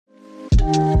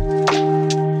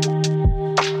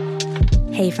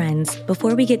Hey friends,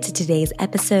 before we get to today's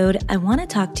episode, I want to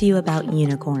talk to you about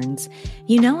unicorns.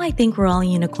 You know, I think we're all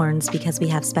unicorns because we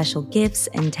have special gifts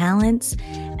and talents.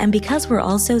 And because we're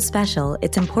all so special,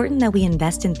 it's important that we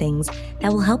invest in things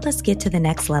that will help us get to the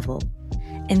next level.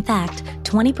 In fact,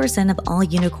 20% of all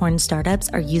unicorn startups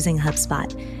are using HubSpot,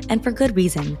 and for good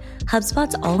reason.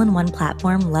 HubSpot's all-in-one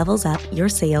platform levels up your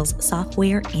sales,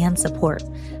 software, and support.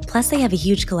 Plus, they have a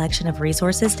huge collection of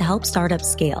resources to help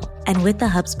startups scale. And with the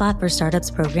HubSpot for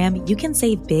Startups program, you can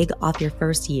save big off your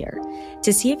first year.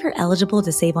 To see if you're eligible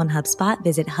to save on HubSpot,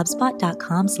 visit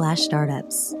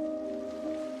hubspot.com/startups.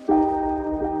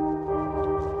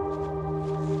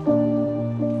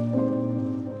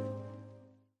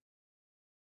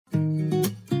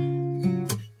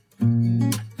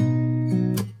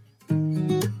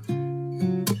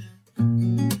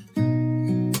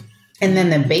 And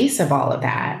then the base of all of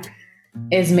that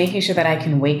is making sure that I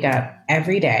can wake up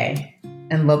every day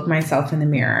and look myself in the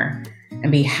mirror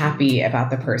and be happy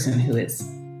about the person who is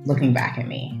looking back at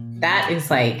me. That is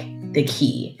like the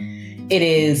key. It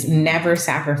is never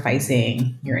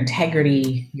sacrificing your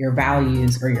integrity, your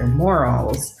values, or your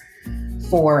morals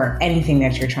for anything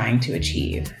that you're trying to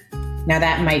achieve. Now,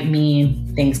 that might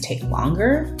mean things take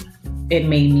longer. It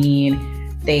may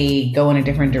mean they go in a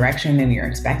different direction than you're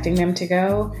expecting them to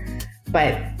go.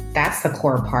 But that's the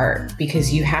core part,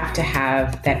 because you have to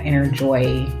have that inner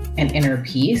joy and inner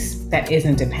peace that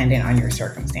isn't dependent on your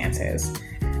circumstances.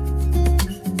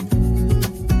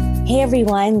 Hey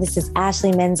everyone, this is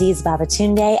Ashley Menzies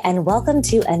Babatunde, and welcome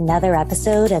to another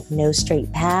episode of No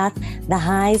Straight Path, the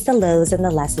highs, the lows, and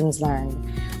the lessons learned.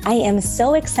 I am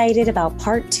so excited about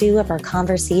part 2 of our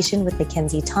conversation with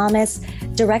McKenzie Thomas,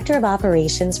 Director of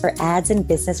Operations for Ads and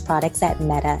Business Products at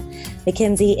Meta.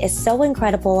 McKenzie is so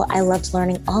incredible. I loved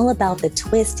learning all about the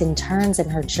twists and turns in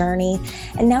her journey,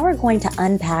 and now we're going to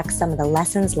unpack some of the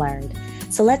lessons learned.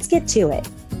 So let's get to it.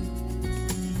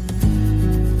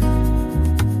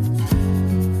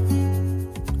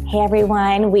 Hey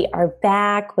everyone, we are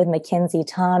back with McKenzie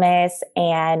Thomas,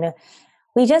 and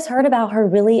we just heard about her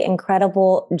really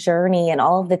incredible journey and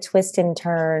all of the twists and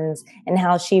turns and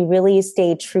how she really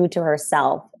stayed true to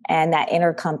herself and that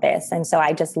inner compass. And so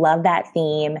I just love that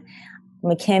theme.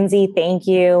 McKenzie, thank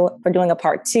you for doing a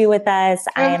part 2 with us.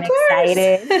 I am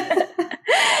excited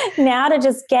now to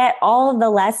just get all of the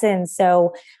lessons.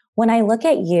 So when I look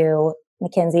at you,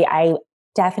 McKenzie, I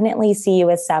definitely see you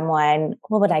as someone,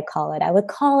 what would I call it? I would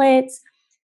call it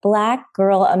Black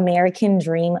girl American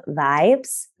dream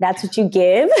vibes. That's what you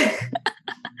give.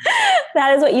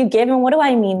 That is what you give. And what do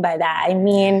I mean by that? I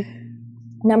mean,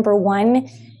 number one,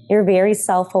 you're very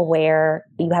self-aware.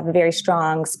 You have a very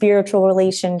strong spiritual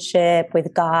relationship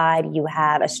with God. You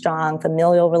have a strong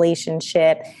familial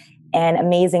relationship and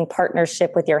amazing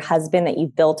partnership with your husband that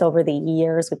you've built over the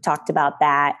years. We've talked about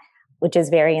that, which is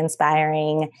very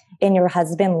inspiring. And your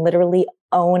husband literally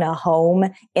own a home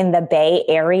in the Bay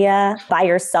Area by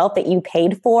yourself that you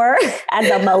paid for as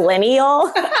a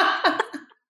millennial.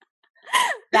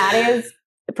 That is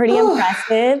pretty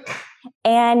impressive.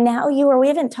 And now we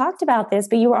haven't talked about this,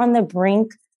 but you are on the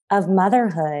brink of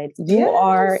motherhood. You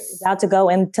are about to go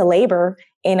into labor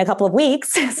in a couple of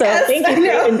weeks. So thank you for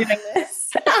doing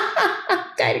this.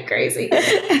 Kind of crazy.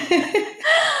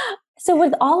 So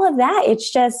with all of that,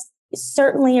 it's just,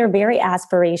 certainly you're very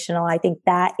aspirational. I think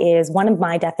that is one of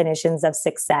my definitions of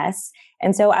success.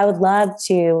 And so I would love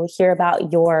to hear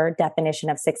about your definition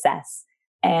of success.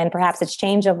 And perhaps it's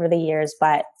changed over the years,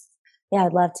 but yeah,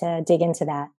 I'd love to dig into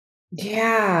that.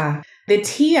 Yeah. The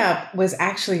tee up was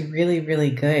actually really, really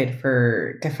good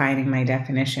for defining my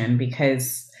definition,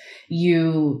 because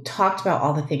you talked about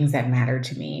all the things that matter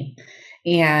to me.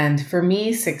 And for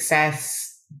me,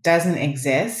 success doesn't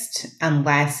exist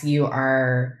unless you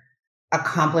are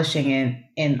accomplishing it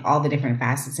in all the different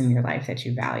facets in your life that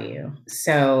you value.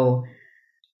 So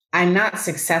I'm not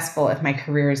successful if my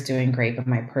career is doing great, but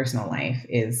my personal life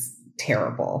is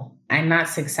terrible. I'm not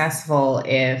successful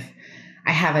if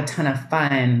I have a ton of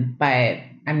fun, but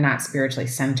I'm not spiritually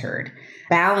centered.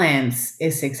 Balance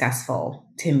is successful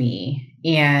to me,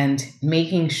 and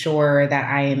making sure that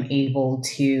I am able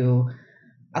to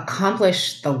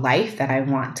accomplish the life that I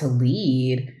want to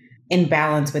lead in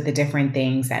balance with the different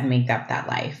things that make up that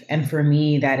life. And for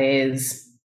me,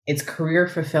 it's career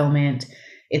fulfillment,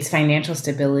 it's financial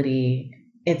stability,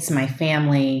 it's my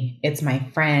family, it's my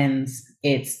friends,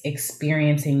 it's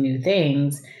experiencing new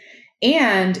things,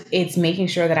 and it's making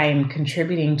sure that I am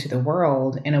contributing to the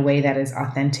world in a way that is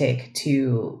authentic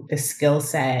to the skill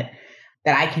set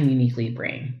that I can uniquely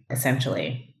bring,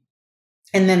 essentially.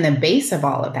 And then the base of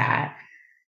all of that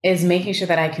is making sure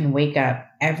that I can wake up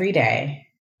every day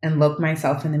and look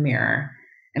myself in the mirror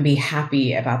and be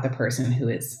happy about the person who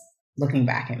is looking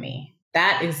back at me.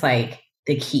 That is like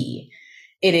the key.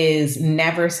 It is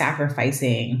never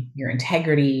sacrificing your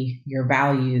integrity, your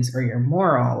values, or your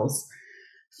morals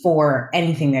for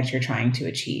anything that you're trying to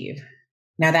achieve.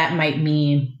 Now, that might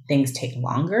mean things take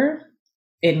longer.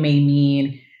 It may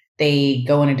mean they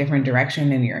go in a different direction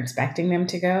than you're expecting them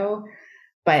to go.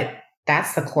 But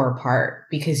that's the core part,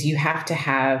 because you have to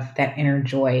have that inner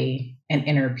joy and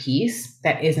inner peace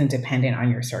that isn't dependent on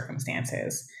your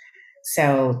circumstances.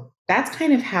 So that's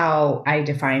kind of how I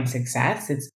define success.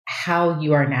 It's how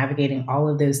you are navigating all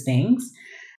of those things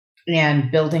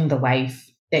and building the life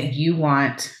that you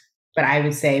want, but I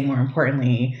would say more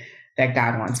importantly, that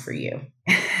God wants for you,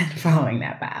 and following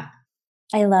that path.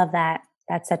 I love that.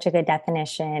 That's such a good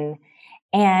definition.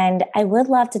 And I would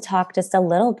love to talk just a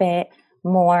little bit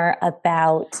more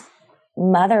about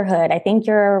motherhood. I think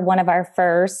you're one of our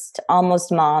first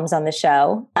almost moms on the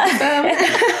show.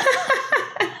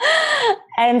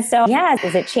 And so,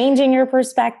 is it changing your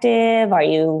perspective? Are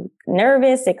you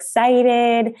nervous,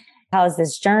 excited? How has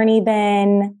this journey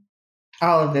been?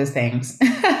 All of those things.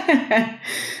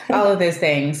 All of those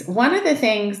things. One of the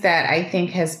things that I think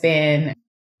has been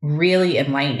really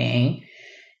enlightening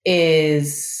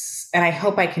is, and I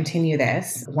hope I continue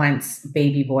this once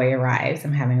baby boy arrives,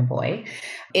 I'm having a boy,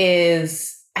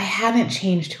 is I haven't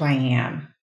changed who I am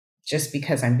just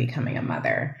because I'm becoming a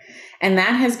mother. And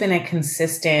that has been a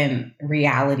consistent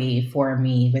reality for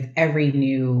me with every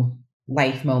new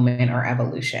life moment or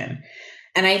evolution.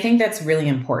 And I think that's really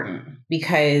important,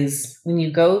 because when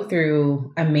you go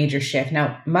through a major shift,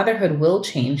 now motherhood will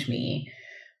change me,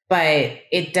 but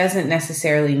it doesn't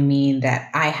necessarily mean that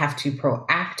I have to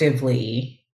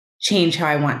proactively change how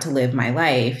I want to live my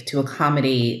life to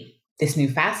accommodate this new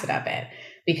facet of it,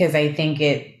 because I think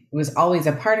it was always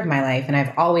a part of my life. And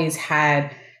I've always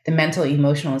had the mental,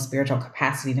 emotional, and spiritual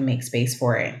capacity to make space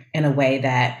for it in a way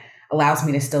that allows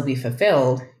me to still be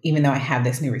fulfilled, even though I have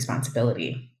this new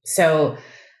responsibility. So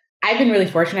I've been really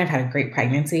fortunate. I've had a great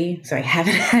pregnancy, so I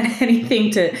haven't had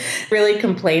anything to really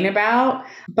complain about.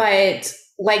 But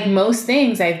like most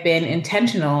things, I've been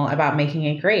intentional about making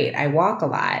it great. I walk a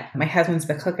lot. My husband's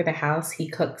the cook of the house. He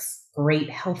cooks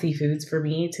great, healthy foods for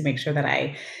me to make sure that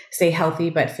I stay healthy,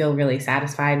 but feel really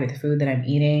satisfied with the food that I'm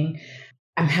eating.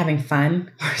 I'm having fun.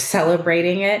 We're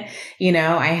celebrating it.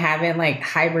 I haven't like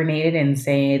hibernated and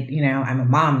said, I'm a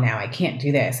mom now. I can't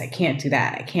do this. I can't do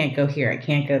that. I can't go here. I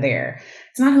can't go there.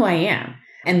 It's not who I am.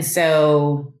 And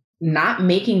so not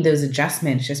making those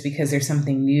adjustments just because there's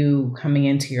something new coming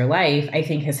into your life, I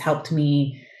think has helped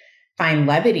me find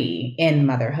levity in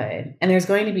motherhood. And there's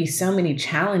going to be so many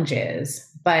challenges,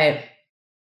 but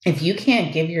if you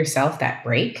can't give yourself that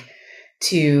break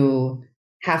to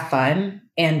have fun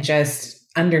and just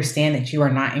understand that you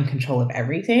are not in control of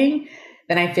everything,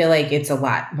 then I feel like it's a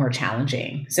lot more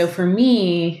challenging. So for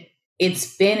me,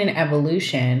 it's been an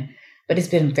evolution, but it's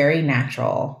been very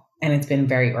natural and it's been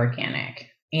very organic.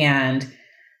 And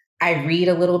I read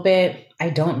a little bit. I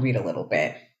don't read a little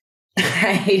bit.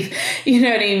 You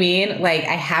know what I mean? Like,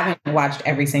 I haven't watched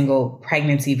every single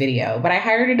pregnancy video, but I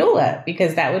hired a doula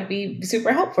because that would be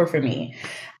super helpful for me.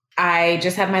 I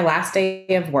just had my last day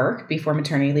of work before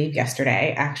maternity leave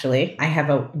yesterday, actually. I have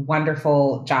a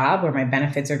wonderful job where my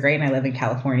benefits are great, and I live in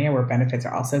California where benefits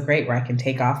are also great, where I can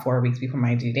take off 4 weeks before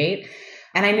my due date.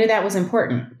 And I knew that was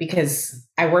important because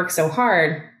I work so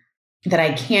hard that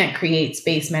I can't create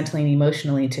space mentally and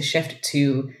emotionally to shift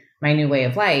to my new way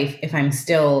of life if I'm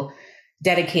still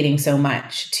dedicating so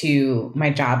much to my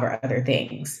job or other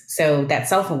things. So that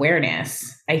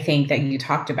self-awareness, I think, that you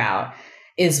talked about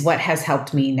is what has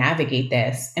helped me navigate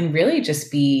this and really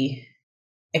just be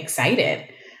excited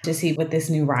to see what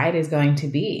this new ride is going to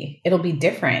be. It'll be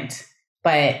different,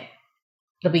 but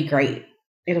it'll be great.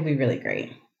 It'll be really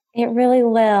great. It really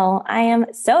will. I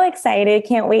am so excited.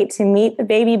 Can't wait to meet the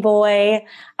baby boy.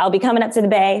 I'll be coming up to the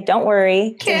Bay. Don't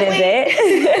worry. Can't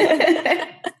visit.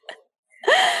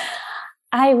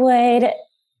 I would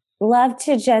love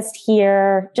to just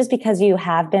hear, just because you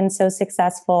have been so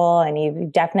successful and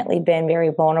you've definitely been very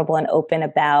vulnerable and open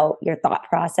about your thought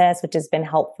process, which has been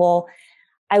helpful.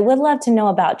 I would love to know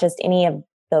about just any of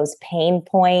those pain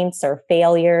points or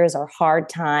failures or hard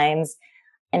times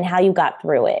and how you got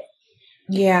through it.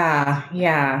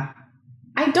 Yeah.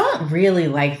 I don't really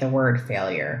like the word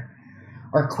failure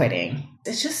or quitting.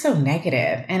 It's just so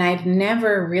negative. And I've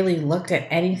never really looked at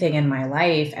anything in my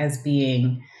life as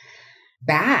being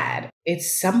bad.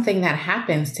 It's something that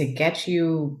happens to get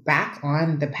you back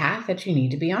on the path that you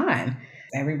need to be on.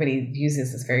 everybody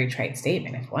uses this very trite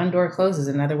statement. If one door closes,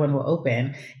 another one will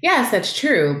open. Yes, that's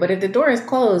true. But if the door is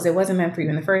closed, it wasn't meant for you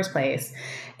in the first place.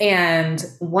 And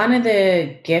one of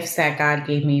the gifts that God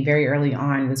gave me very early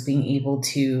on was being able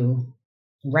to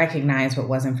recognize what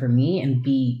wasn't for me and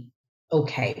be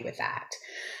okay with that.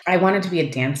 I wanted to be a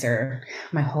dancer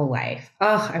my whole life.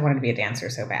 Oh, I wanted to be a dancer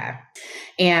so bad.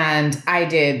 And I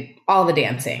did all the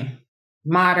dancing,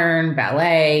 modern,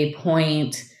 ballet,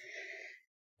 point.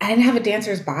 I didn't have a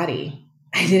dancer's body.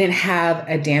 I didn't have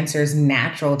a dancer's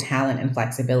natural talent and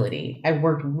flexibility. I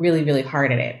worked really, really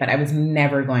hard at it, but I was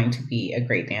never going to be a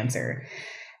great dancer.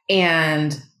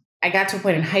 And I got to a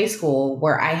point in high school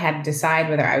where I had to decide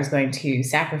whether I was going to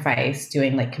sacrifice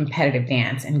doing like competitive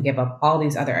dance and give up all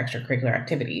these other extracurricular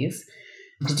activities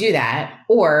to do that,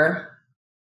 or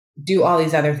do all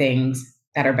these other things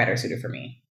that are better suited for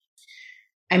me.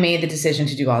 I made the decision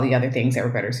to do all the other things that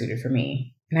were better suited for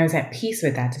me. And I was at peace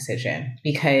with that decision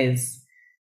because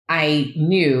I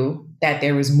knew that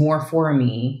there was more for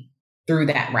me through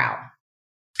that route.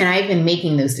 And I've been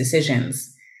making those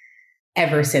decisions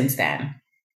ever since then.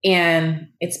 And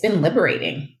it's been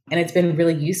liberating, and it's been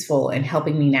really useful in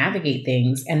helping me navigate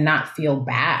things and not feel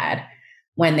bad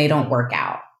when they don't work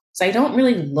out. So I don't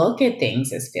really look at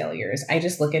things as failures. I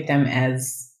just look at them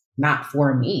as not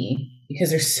for me, because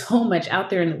there's so much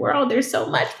out there in the world. There's so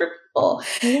much for people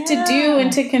to do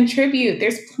and to contribute.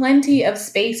 There's plenty of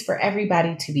space for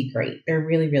everybody to be great. There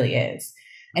really, really is.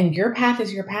 And your path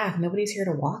is your path. Nobody's here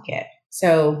to walk it.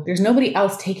 So there's nobody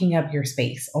else taking up your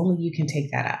space. Only you can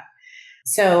take that up.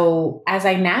 So as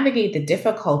I navigate the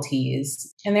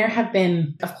difficulties, and there have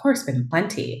been, of course, been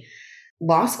plenty.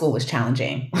 Law school was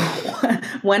challenging.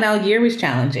 1L year was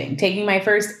challenging. Taking my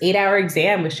first 8-hour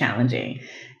exam was challenging.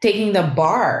 Taking the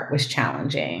bar was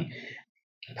challenging.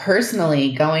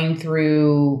 Personally, going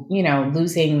through,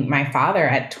 losing my father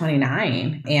at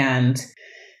 29, and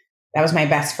that was my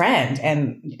best friend.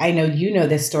 And I know you know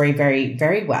this story very,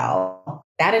 very well.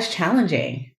 That is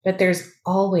challenging, but there's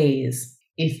always,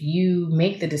 if you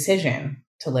make the decision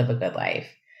to live a good life,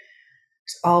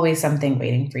 there's always something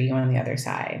waiting for you on the other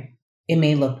side. It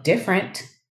may look different.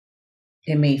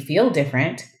 It may feel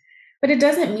different, but it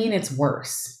doesn't mean it's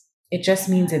worse. It just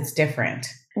means it's different.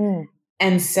 Mm.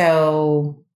 And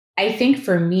so I think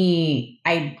for me,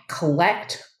 I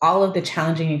collect all of the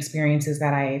challenging experiences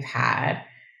that I've had.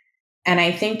 And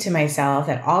I think to myself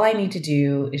that all I need to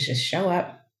do is just show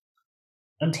up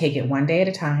and take it one day at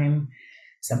a time,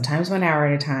 sometimes 1 hour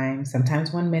at a time,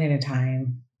 sometimes 1 minute at a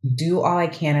time, do all I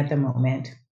can at the moment,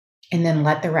 and then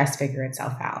let the rest figure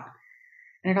itself out.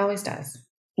 And it always does.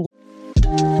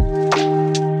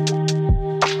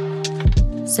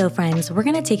 So friends, we're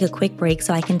going to take a quick break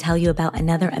so I can tell you about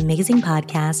another amazing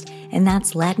podcast, and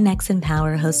that's Latinx in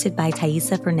Power, hosted by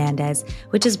Thaisa Fernandez,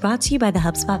 which is brought to you by the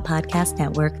HubSpot Podcast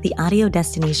Network, the audio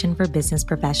destination for business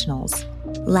professionals.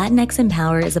 Latinx in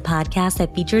Power is a podcast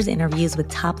that features interviews with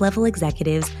top-level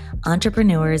executives,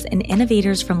 entrepreneurs, and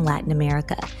innovators from Latin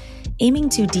America, aiming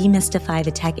to demystify the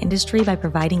tech industry by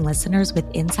providing listeners with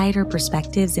insider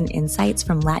perspectives and insights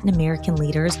from Latin American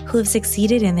leaders who have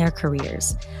succeeded in their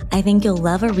careers. I think you'll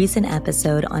love a recent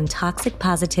episode on toxic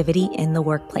positivity in the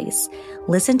workplace.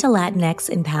 Listen to Latinx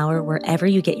in Power wherever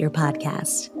you get your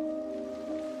podcast.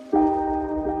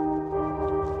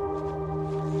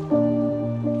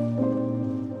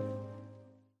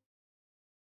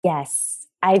 Yes,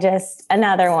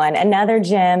 another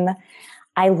gym.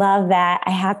 I love that.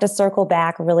 I have to circle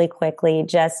back really quickly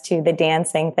just to the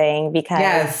dancing thing,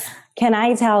 because Can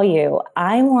I tell you,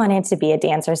 I wanted to be a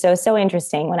dancer. So it's so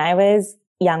interesting. When I was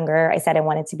younger, I said I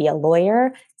wanted to be a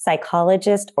lawyer,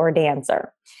 psychologist, or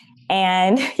dancer.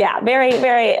 And very,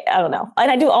 very, I don't know.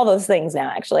 And I do all those things now,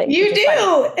 actually. You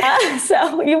do.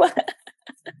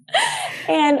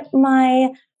 And my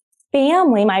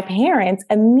family, my parents,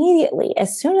 immediately,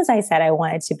 as soon as I said I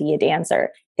wanted to be a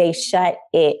dancer, they shut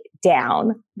it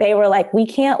down. They were like, we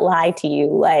can't lie to you.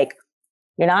 Like,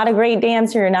 you're not a great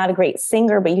dancer, you're not a great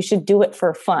singer, but you should do it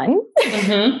for fun.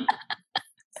 Mm-hmm.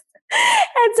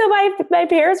 And so my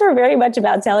parents were very much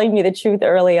about telling me the truth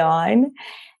early on.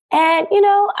 And,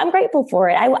 I'm grateful for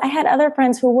it. I had other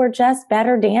friends who were just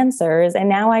better dancers, and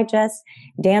now I just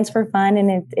dance for fun,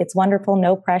 and it's wonderful,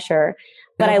 no pressure.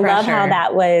 But I love how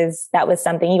that was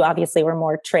something you obviously were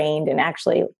more trained and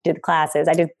actually did classes.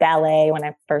 I did ballet when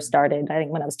I first started, I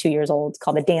think when I was 2 years old. It's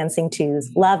called the Dancing Twos.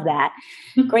 Love that.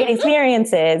 Great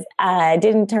experiences.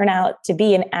 Didn't turn out to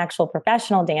be an actual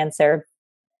professional dancer,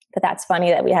 but that's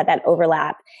funny that we had that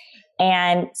overlap.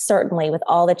 And certainly with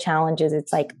all the challenges,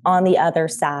 it's like on the other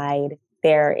side,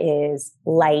 there is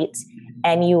light.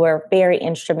 And you were very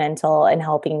instrumental in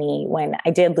helping me when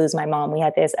I did lose my mom. We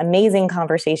had this amazing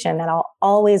conversation that I'll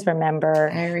always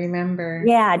remember. I remember.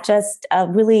 Yeah, just a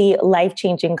really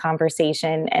life-changing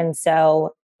conversation. And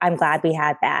so I'm glad we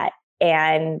had that.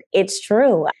 And it's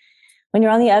true. When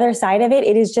you're on the other side of it,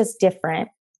 it is just different.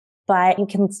 But you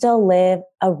can still live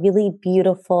a really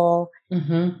beautiful,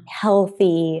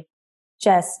 healthy,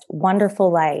 just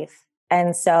wonderful life.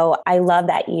 And so I love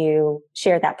that you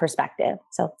shared that perspective.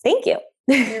 So thank you.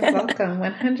 You're welcome.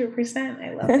 100%.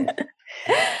 I love it.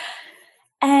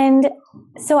 And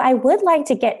so I would like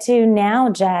to get to now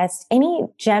just any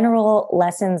general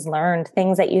lessons learned,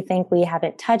 things that you think we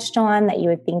haven't touched on that you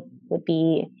would think would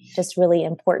be just really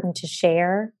important to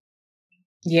share.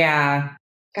 Yeah.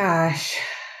 Gosh,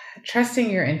 trusting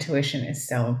your intuition is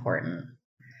so important.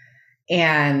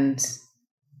 And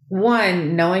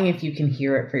one, knowing if you can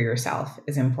hear it for yourself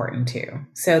is important too.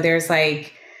 So there's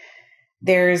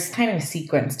kind of a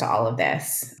sequence to all of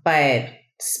this, but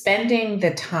spending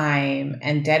the time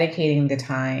and dedicating the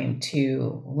time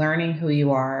to learning who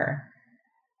you are,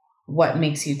 what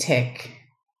makes you tick,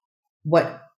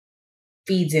 what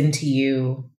feeds into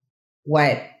you,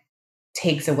 what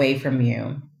takes away from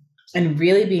you, and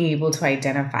really being able to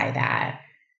identify that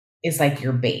is like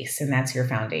your base, and that's your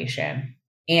foundation.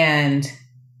 And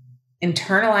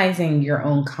internalizing your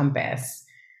own compass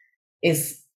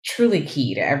is truly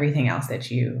key to everything else that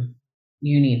you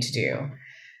need to do,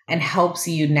 and helps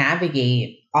you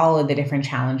navigate all of the different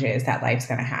challenges that life's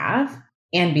going to have,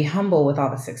 and be humble with all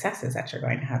the successes that you're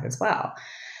going to have as well.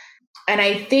 And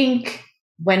I think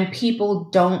when people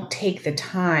don't take the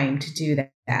time to do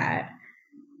that,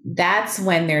 that's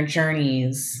when their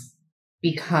journeys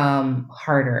become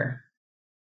harder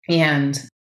and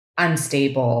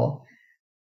unstable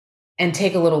and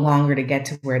take a little longer to get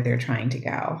to where they're trying to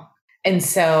go. And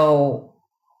so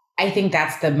I think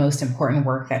that's the most important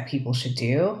work that people should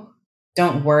do.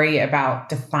 Don't worry about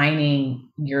defining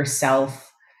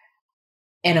yourself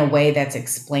in a way that's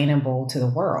explainable to the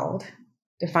world.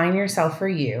 Define yourself for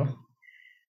you.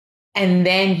 And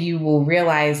then you will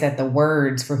realize that the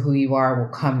words for who you are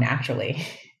will come naturally.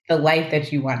 The life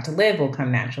that you want to live will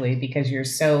come naturally because you're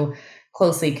so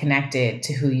closely connected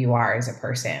to who you are as a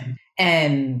person.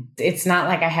 And it's not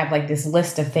like I have like this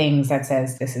list of things that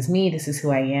says, this is me, this is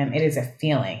who I am. It is a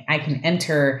feeling. I can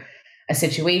enter a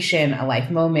situation, a life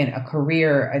moment, a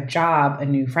career, a job, a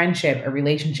new friendship, a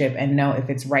relationship, and know if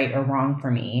it's right or wrong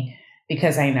for me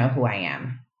because I know who I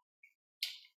am.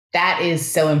 That is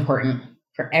so important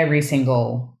for every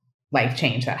single life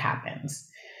change that happens.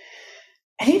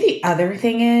 I think the other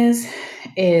thing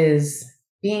is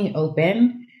being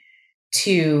open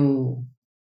to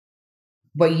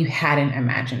what you hadn't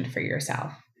imagined for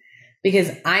yourself.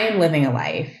 Because I am living a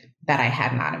life that I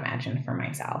had not imagined for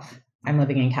myself. I'm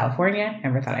living in California,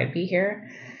 never thought I'd be here.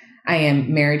 I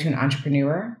am married to an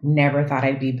entrepreneur, never thought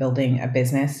I'd be building a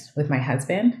business with my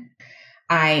husband.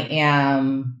 I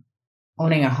am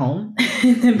owning a home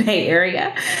in the Bay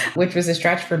Area, which was a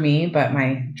stretch for me, but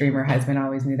my dreamer husband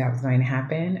always knew that was going to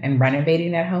happen, and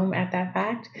renovating that home at that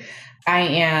fact. I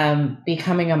am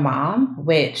becoming a mom,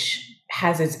 which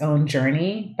has its own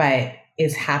journey, but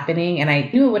is happening. And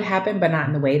I knew it would happen, but not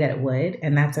in the way that it would.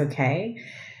 And that's okay.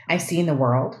 I've seen the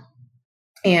world.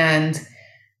 And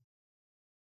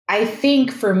I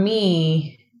think for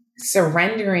me,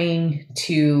 surrendering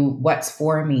to what's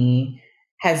for me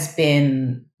has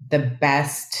been the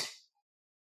best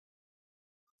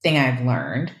thing I've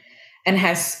learned, and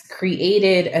has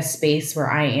created a space where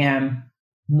I am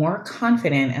more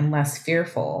confident and less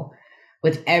fearful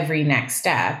with every next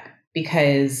step.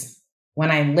 Because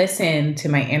when I listen to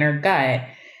my inner gut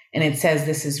and it says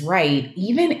this is right,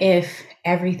 even if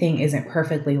everything isn't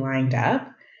perfectly lined up,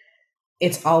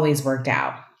 it's always worked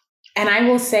out. And I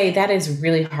will say that is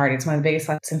really hard. It's one of the biggest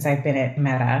lessons since I've been at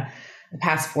Meta the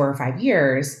past 4 or 5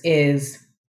 years is,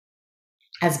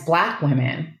 as Black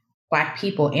women, Black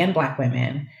people and Black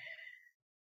women,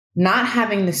 not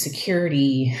having the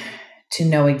security to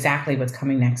know exactly what's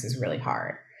coming next is really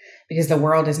hard, because the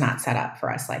world is not set up for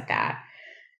us like that.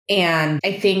 And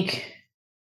I think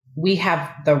we have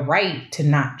the right to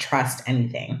not trust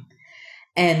anything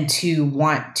and to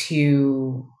want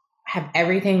to have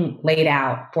everything laid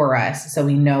out for us so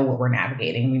we know what we're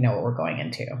navigating, we know what we're going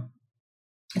into.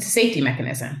 It's a safety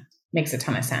mechanism. Makes a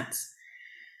ton of sense.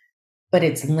 But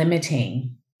it's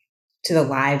limiting to the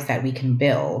lives that we can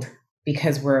build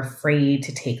because we're afraid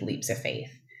to take leaps of faith.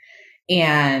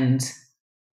 And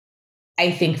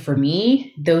I think for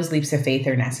me, those leaps of faith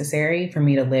are necessary for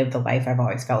me to live the life I've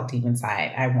always felt deep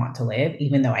inside I want to live,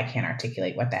 even though I can't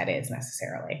articulate what that is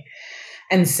necessarily.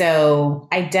 And so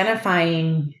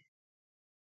identifying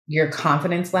your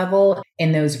confidence level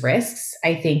in those risks,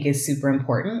 I think, is super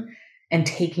important, and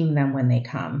taking them when they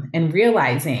come and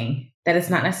realizing that it's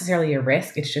not necessarily a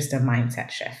risk. It's just a mindset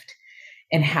shift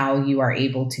in how you are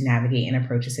able to navigate and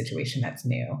approach a situation that's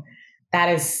new. That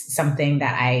is something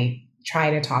that I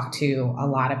try to talk to a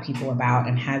lot of people about,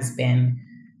 and has been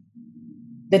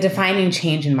the defining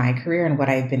change in my career and what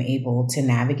I've been able to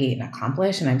navigate and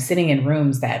accomplish. And I'm sitting in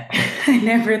rooms that I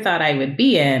never thought I would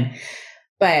be in,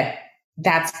 but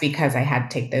that's because I had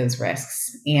to take those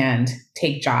risks and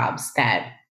take jobs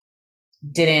that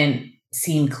didn't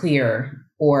seem clear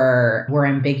or were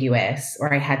ambiguous,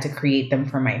 or I had to create them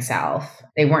for myself.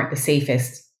 They weren't the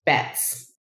safest bets,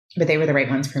 but they were the right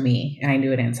ones for me. And I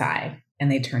knew it inside,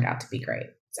 and they turned out to be great.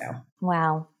 So,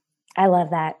 wow. I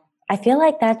love that. I feel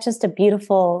like that's just a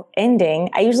beautiful ending.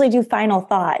 I usually do final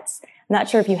thoughts. I'm not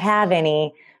sure if you have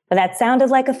any, but that sounded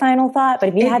like a final thought. But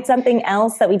if you had something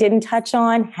else that we didn't touch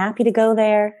on, happy to go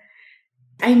there.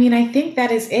 I mean, I think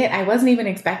that is it. I wasn't even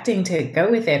expecting to go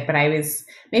with it, but I was,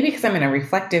 maybe because I'm in a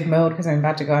reflective mode because I'm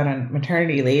about to go out on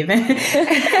maternity leave. And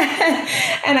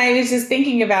I was just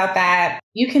thinking about that.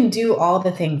 You can do all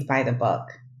the things by the book.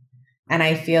 And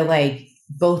I feel like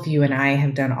both you and I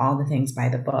have done all the things by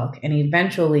the book. And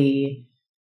eventually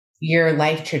your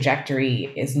life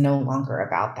trajectory is no longer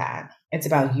about that. It's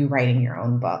about you writing your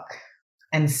own book.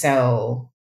 And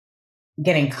so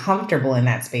getting comfortable in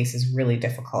that space is really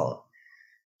difficult.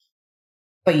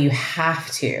 But you have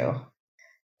to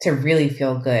really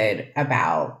feel good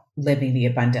about living the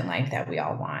abundant life that we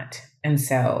all want. And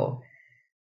so,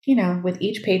 with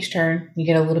each page turn, you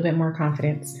get a little bit more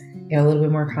confidence,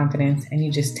 and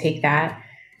you just take that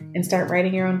and start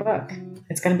writing your own book.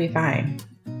 It's going to be fine.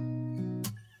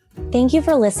 Thank you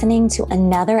for listening to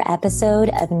another episode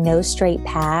of No Straight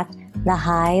Path, the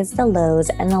highs, the lows,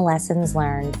 and the lessons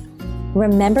learned.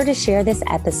 Remember to share this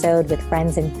episode with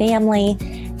friends and family.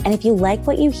 And if you like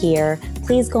what you hear,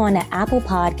 please go on to Apple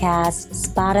Podcasts,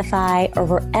 Spotify, or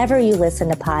wherever you listen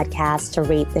to podcasts to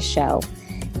rate the show.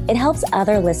 It helps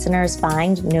other listeners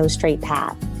find No Straight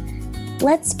Path.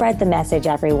 Let's spread the message,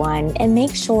 everyone, and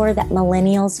make sure that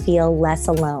millennials feel less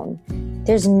alone.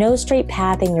 There's no straight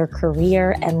path in your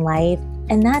career and life,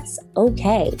 and that's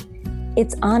okay.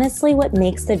 It's honestly what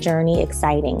makes the journey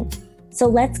exciting. So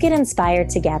let's get inspired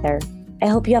together. I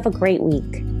hope you have a great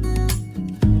week.